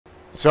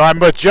So I'm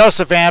with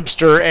Joseph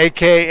Amster,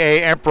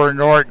 aka Emperor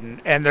Norton,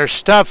 and there's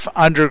stuff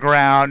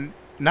underground,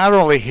 not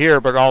only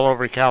here but all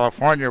over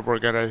California we're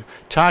going to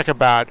talk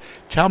about.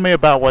 Tell me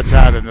about what's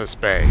out in this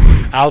bay.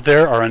 Out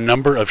there are a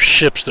number of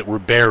ships that were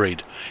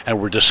buried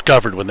and were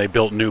discovered when they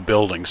built new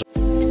buildings.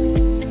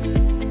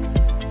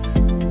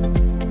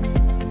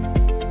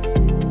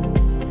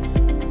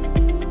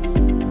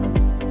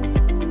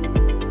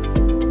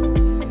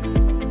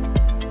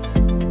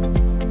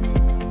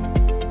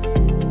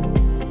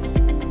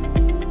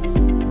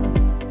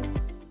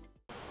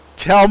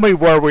 Tell me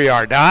where we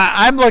are. Now,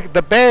 I'm looking,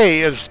 the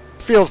bay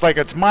feels like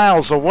it's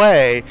miles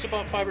away. It's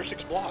about 5 or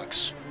 6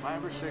 blocks.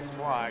 5 or 6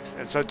 blocks.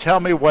 And so tell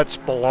me what's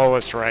below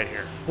us right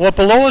here. What's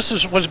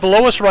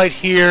below us right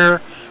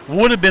here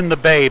would have been the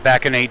bay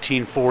back in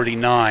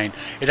 1849.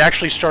 It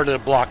actually started a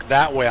block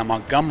that way on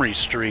Montgomery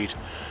Street.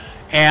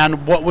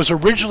 And what was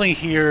originally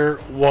here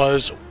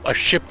was a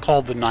ship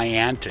called the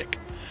Niantic.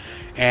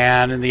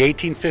 And in the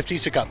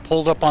 1850s, it got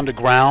pulled up onto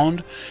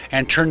ground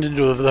and turned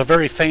into the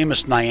very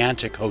famous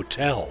Niantic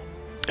Hotel.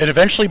 It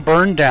eventually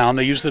burned down.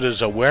 They used it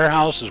as a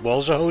warehouse as well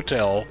as a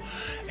hotel.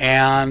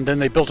 And then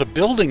they built a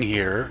building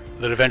here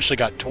that eventually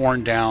got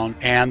torn down.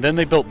 And then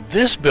they built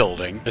this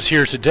building that's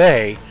here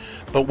today.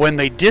 But when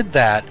they did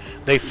that,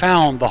 they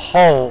found the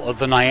hull of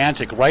the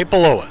Niantic right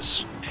below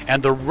us.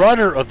 And the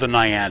rudder of the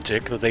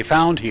Niantic that they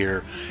found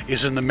here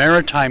is in the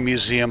Maritime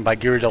Museum by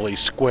Ghirardelli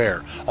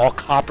Square, all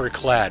copper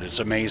clad. It's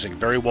amazing,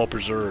 very well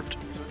preserved.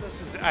 So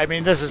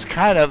this is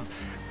kind of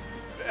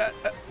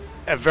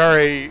a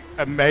very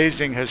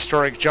amazing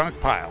historic junk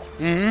pile.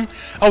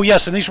 Oh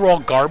yes, and these were all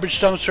garbage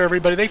dumps for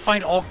everybody. They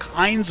find all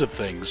kinds of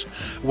things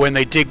when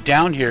they dig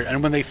down here,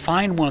 and when they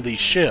find one of these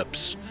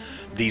ships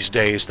these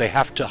days, they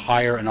have to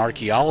hire an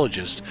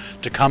archaeologist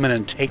to come in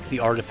and take the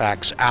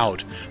artifacts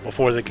out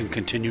before they can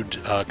continue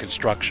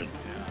construction.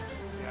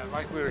 Yeah,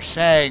 like we were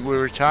saying, we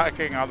were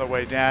talking on the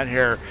way down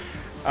here.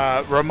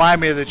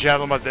 Remind me of the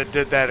gentleman that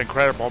did that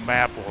incredible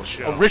map we'll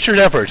show. Richard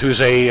Everett,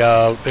 who's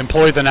a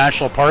employee of the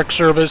National Park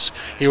Service.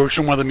 He works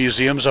in one of the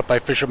museums up by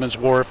Fisherman's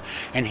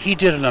Wharf, and he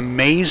did an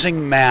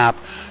amazing map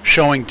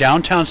showing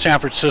downtown San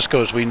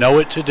Francisco as we know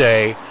it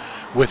today,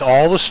 with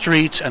all the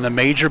streets and the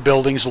major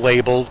buildings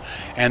labeled,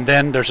 and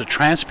then there's a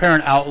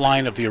transparent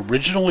outline of the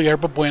original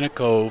Yerba Buena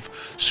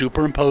Cove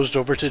superimposed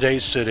over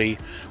today's city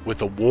with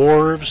the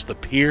wharves, the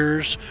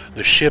piers,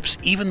 the ships,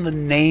 even the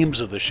names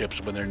of the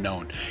ships when they're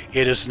known.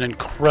 It is an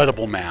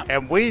incredible map.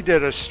 And we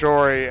did a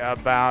story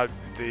about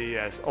the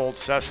old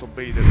Cecil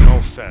B.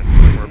 DeMille sets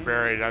that were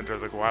buried under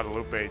the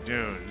Guadalupe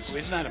Dunes.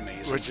 Isn't that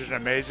amazing? Which is an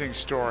amazing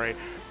story.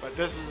 But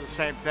this is the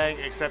same thing,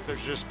 except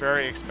there's just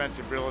very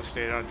expensive real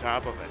estate on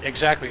top of it.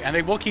 Exactly, and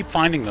they will keep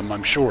finding them,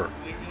 I'm sure.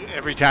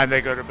 Every time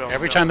they go to build.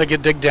 Every time they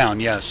get dig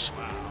down, yes.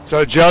 Wow.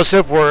 So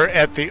Joseph, we're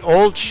at the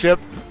Old Ship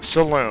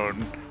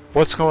Saloon.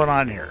 What's going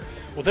on here?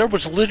 Well, there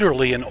was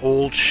literally an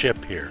old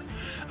ship here.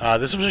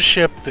 This was a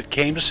ship that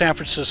came to San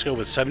Francisco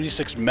with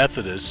 76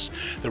 Methodists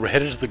that were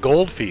headed to the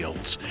gold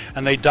fields,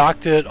 and they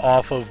docked it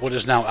off of what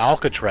is now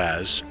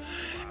Alcatraz.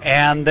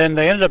 And then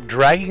they ended up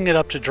dragging it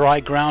up to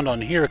dry ground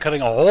on here,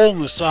 cutting a hole in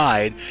the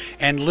side,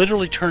 and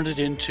literally turned it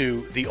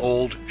into the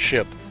Old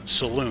Ship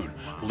Saloon.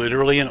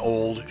 Literally an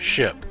old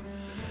ship.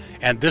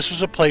 And this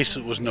was a place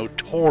that was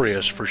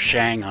notorious for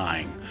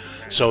shanghaiing.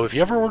 So if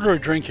you ever order a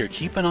drink here,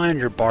 keep an eye on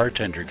your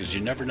bartender, because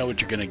you never know what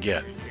you're going to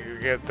get.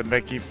 You get the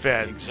Mickey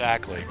Fed.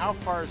 Exactly. How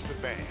far is the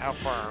bay? How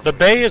far? The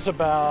bay is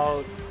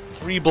about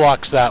 3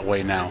 blocks that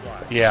way now.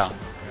 Yeah.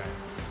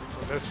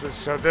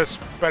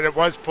 But it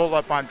was pulled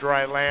up on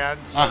dry land,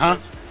 so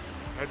this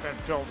had been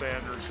filled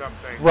in or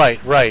something.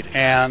 Right,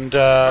 and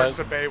of course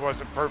the bay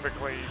wasn't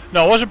perfectly.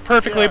 No, it wasn't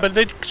perfectly, but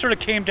they sort of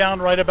came down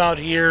right about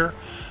here,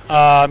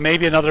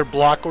 maybe another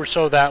block or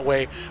so that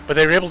way. But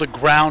they were able to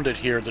ground it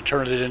here to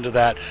turn it into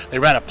that. They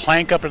ran a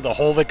plank up into the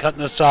hole they cut in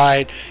the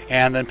side,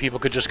 and then people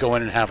could just go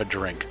in and have a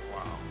drink.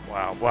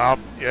 Wow. Well,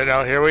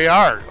 here we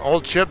are,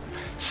 Old Ship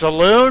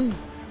Saloon.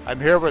 I'm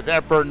here with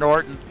Emperor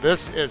Norton.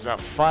 This is a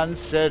fun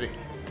city.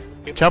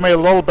 Tell me a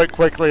little bit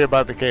quickly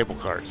about the cable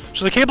cars.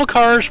 So the cable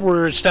cars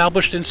were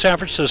established in San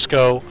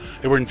Francisco.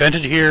 They were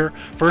invented here.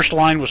 First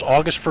line was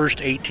August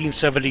 1st,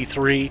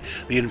 1873.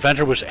 The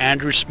inventor was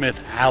Andrew Smith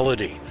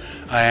Halliday.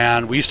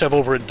 And we used to have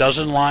over a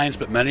dozen lines,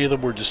 but many of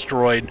them were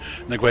destroyed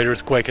in the Great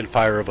Earthquake and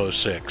Fire of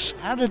 '06.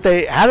 How did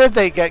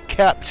they get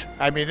kept?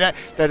 I mean, that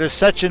is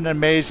such an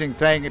amazing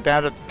thing.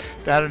 Down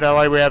in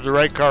LA, we have the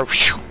right car.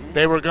 Whew,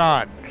 they were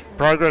gone.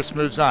 Progress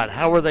moves on.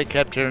 How were they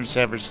kept here in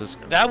San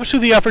Francisco? That was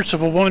through the efforts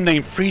of a woman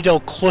named Friedel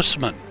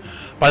Klussmann.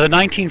 By the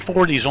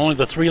 1940s, only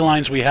the 3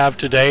 lines we have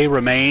today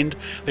remained.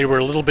 They were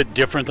a little bit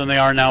different than they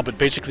are now, but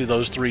basically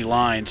those 3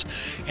 lines.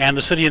 And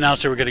the city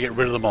announced they were going to get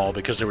rid of them all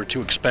because they were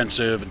too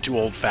expensive and too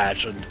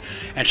old-fashioned.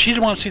 And she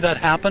didn't want to see that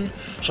happen,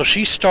 so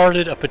she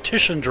started a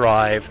petition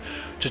drive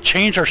to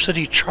change our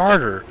city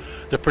charter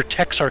that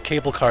protects our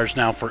cable cars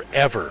now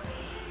forever,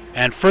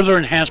 and further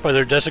enhanced by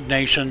their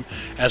designation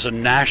as a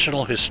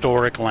National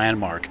Historic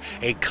Landmark,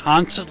 a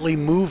constantly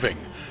moving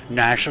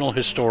National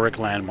Historic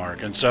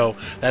Landmark. And so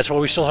that's why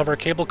we still have our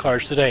cable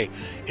cars today.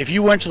 If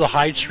you went to the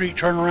Hyde Street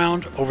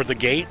turnaround over the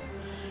gate,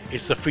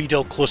 it's the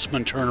Fidel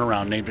Klusman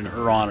turnaround, named in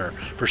her honor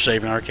for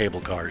saving our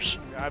cable cars.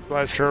 God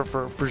bless her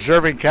for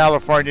preserving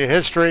California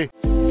history.